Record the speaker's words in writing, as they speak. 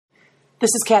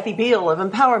This is Kathy Biehl of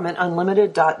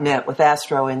EmpowermentUnlimited.net with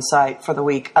Astro Insight for the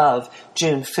week of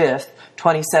June 5th,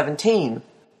 2017.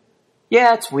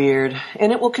 Yeah, it's weird,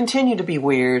 and it will continue to be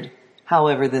weird.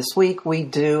 However, this week we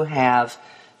do have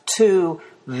two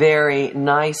very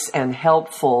nice and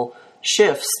helpful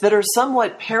shifts that are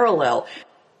somewhat parallel.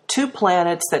 Two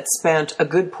planets that spent a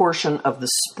good portion of the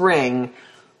spring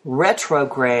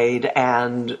retrograde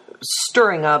and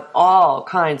stirring up all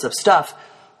kinds of stuff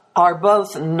are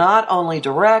both not only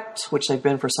direct, which they've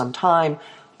been for some time,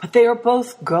 but they are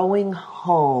both going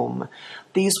home.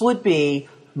 These would be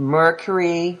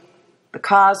Mercury, the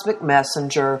cosmic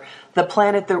messenger, the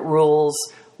planet that rules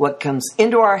what comes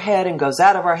into our head and goes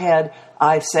out of our head.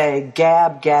 I say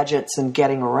gadgets, and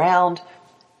getting around.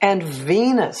 And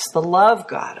Venus, the love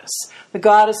goddess, the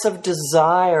goddess of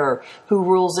desire, who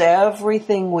rules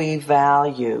everything we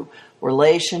value,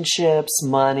 relationships,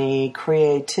 money,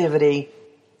 creativity.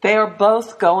 They are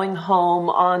both going home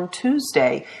on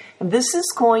Tuesday, and this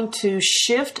is going to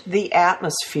shift the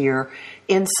atmosphere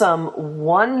in some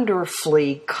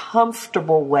wonderfully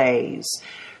comfortable ways.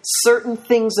 Certain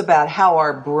things about how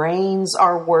our brains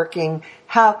are working,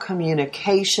 how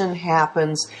communication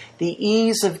happens, the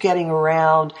ease of getting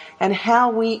around, and how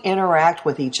we interact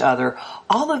with each other.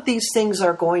 All of these things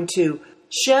are going to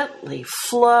gently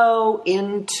flow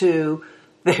into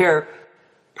their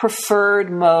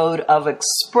preferred mode of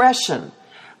expression.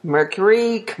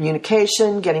 Mercury,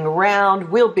 communication, getting around,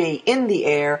 will be in the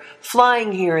air,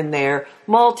 flying here and there,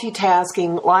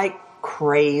 multitasking like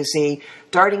crazy,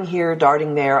 darting here,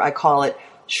 darting there. I call it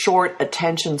short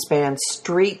attention span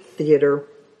street theater.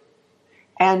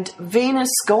 And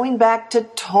Venus going back to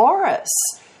Taurus,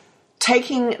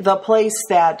 taking the place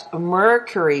that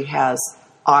Mercury has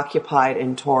occupied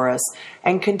in Taurus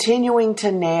and continuing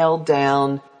to nail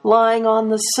down, lying on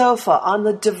the sofa, on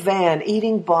the divan,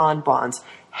 eating bonbons,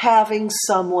 having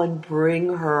someone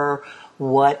bring her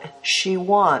what she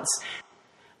wants.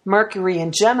 Mercury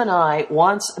in Gemini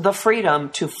wants the freedom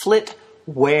to flit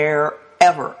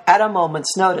wherever at a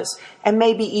moment's notice, and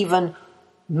maybe even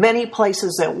many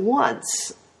places at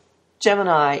once.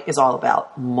 Gemini is all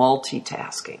about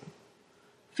multitasking.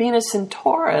 Venus in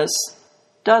Taurus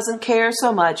doesn't care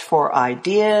so much for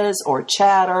ideas or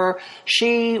chatter.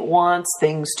 She wants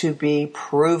things to be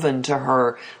proven to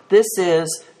her. This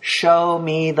is show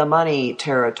me the money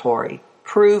territory.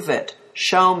 Prove it.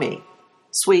 Show me.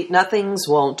 Sweet nothings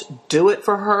won't do it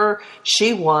for her.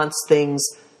 She wants things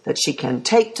that she can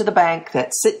take to the bank,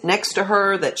 that sit next to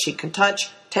her, that she can touch,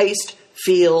 taste,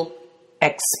 feel,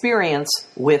 experience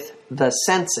with the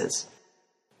senses.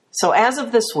 So as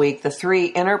of this week, the three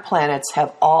inner planets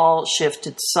have all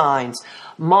shifted signs.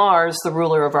 Mars, the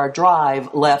ruler of our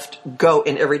drive, left go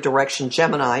in every direction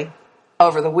Gemini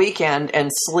over the weekend and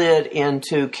slid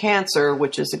into Cancer,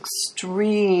 which is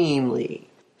extremely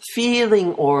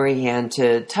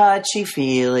feeling-oriented,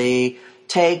 touchy-feely,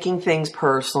 taking things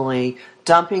personally,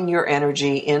 dumping your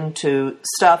energy into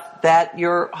stuff that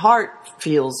your heart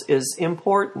feels is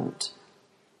important.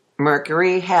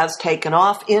 Mercury has taken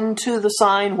off into the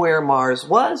sign where Mars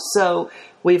was, so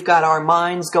we've got our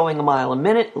minds going a mile a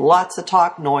minute, lots of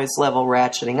talk, noise level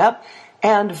ratcheting up,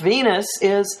 and Venus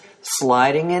is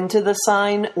sliding into the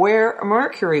sign where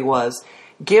Mercury was,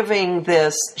 giving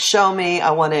this show me, I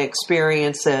want to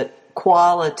experience it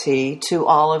quality to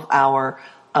all of our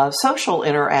social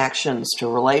interactions,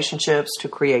 to relationships, to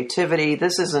creativity.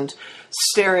 This isn't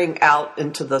staring out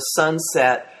into the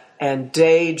sunset and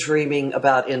daydreaming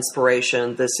about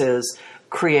inspiration. This is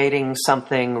creating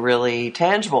something really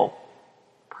tangible,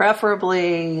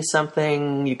 preferably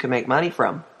something you can make money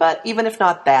from. But even if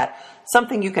not that,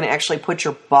 something you can actually put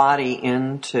your body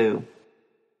into.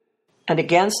 And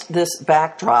against this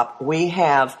backdrop, we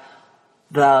have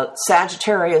the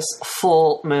Sagittarius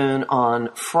Full Moon on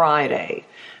Friday.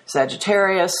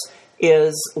 Sagittarius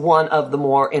is one of the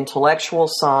more intellectual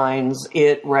signs.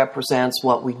 It represents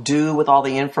what we do with all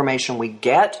the information we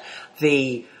get,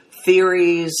 the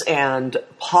theories and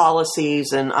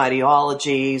policies and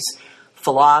ideologies,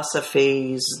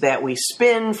 philosophies that we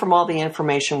spin from all the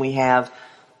information we have.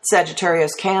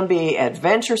 Sagittarius can be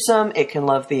adventuresome, it can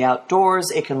love the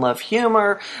outdoors, it can love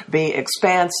humor, be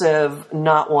expansive,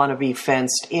 not want to be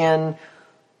fenced in.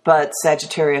 But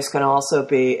Sagittarius can also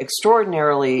be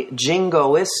extraordinarily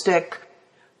jingoistic,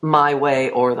 my way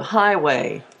or the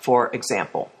highway, for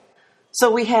example.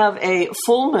 So we have a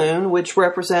full moon, which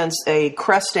represents a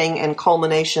cresting and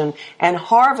culmination and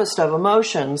harvest of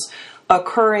emotions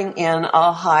occurring in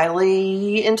a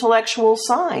highly intellectual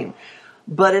sign.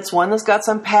 but it's one that's got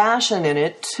some passion in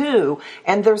it too.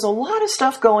 And there's a lot of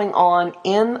stuff going on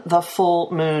in the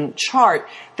full moon chart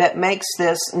that makes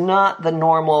this not the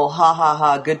normal ha ha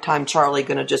ha good time Charlie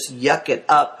gonna just yuck it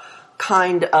up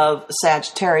kind of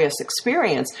Sagittarius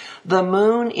experience. The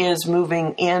moon is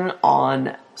moving in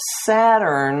on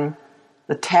Saturn,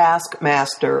 the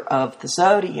taskmaster of the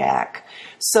zodiac.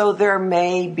 So there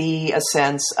may be a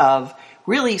sense of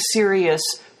really serious,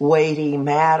 weighty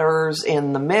matters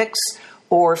in the mix,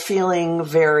 or feeling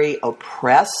very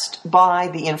oppressed by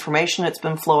the information that's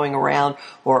been flowing around,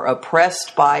 or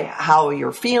oppressed by how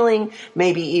you're feeling,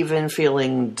 maybe even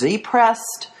feeling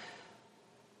depressed.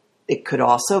 It could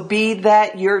also be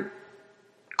that you're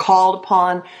called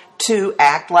upon to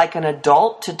act like an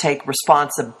adult, to take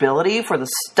responsibility for the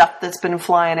stuff that's been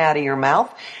flying out of your mouth,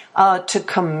 to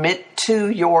commit to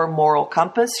your moral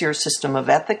compass, your system of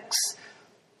ethics.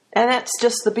 And that's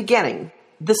just the beginning.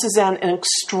 This is an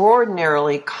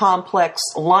extraordinarily complex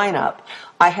lineup.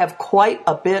 I have quite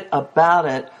a bit about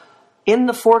it in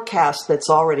the forecast that's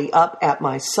already up at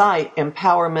my site,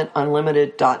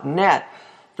 empowermentunlimited.net.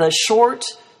 The short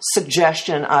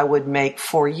suggestion I would make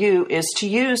for you is to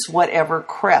use whatever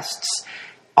crests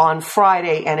on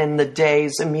Friday and in the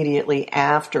days immediately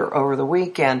after over the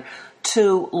weekend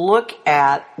to look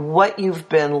at what you've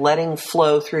been letting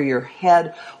flow through your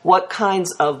head, what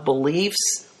kinds of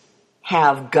beliefs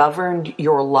have governed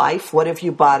your life, what have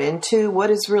you bought into, what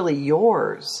is really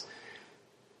yours,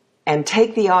 and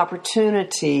take the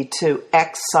opportunity to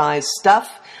excise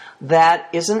stuff that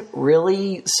isn't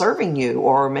really serving you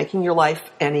or making your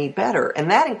life any better. And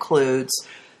that includes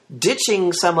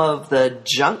ditching some of the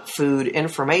junk food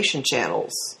information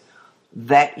channels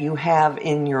that you have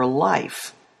in your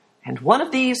life. And one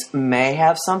of these may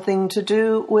have something to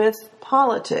do with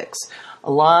politics.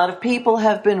 A lot of people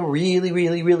have been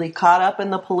really caught up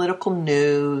in the political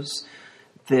news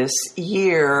this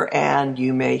year, and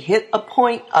you may hit a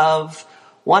point of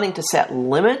wanting to set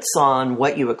limits on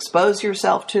what you expose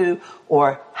yourself to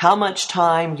or how much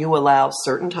time you allow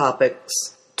certain topics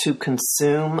to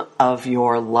consume of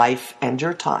your life and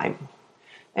your time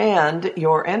and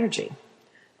your energy.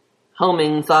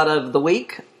 Homing thought of the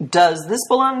week. Does this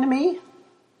belong to me?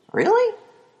 Really?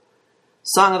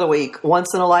 Song of the week,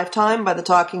 Once in a Lifetime by the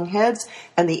Talking Heads,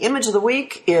 and the image of the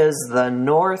week is the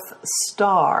North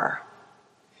Star.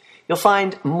 You'll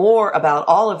find more about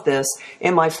all of this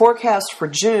in my forecast for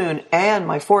June and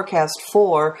my forecast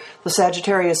for the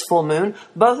Sagittarius Full Moon,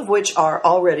 both of which are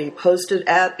already posted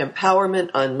at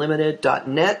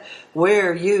empowermentunlimited.net,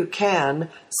 where you can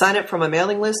sign up for my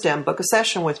mailing list and book a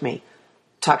session with me.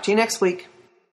 Talk to you next week.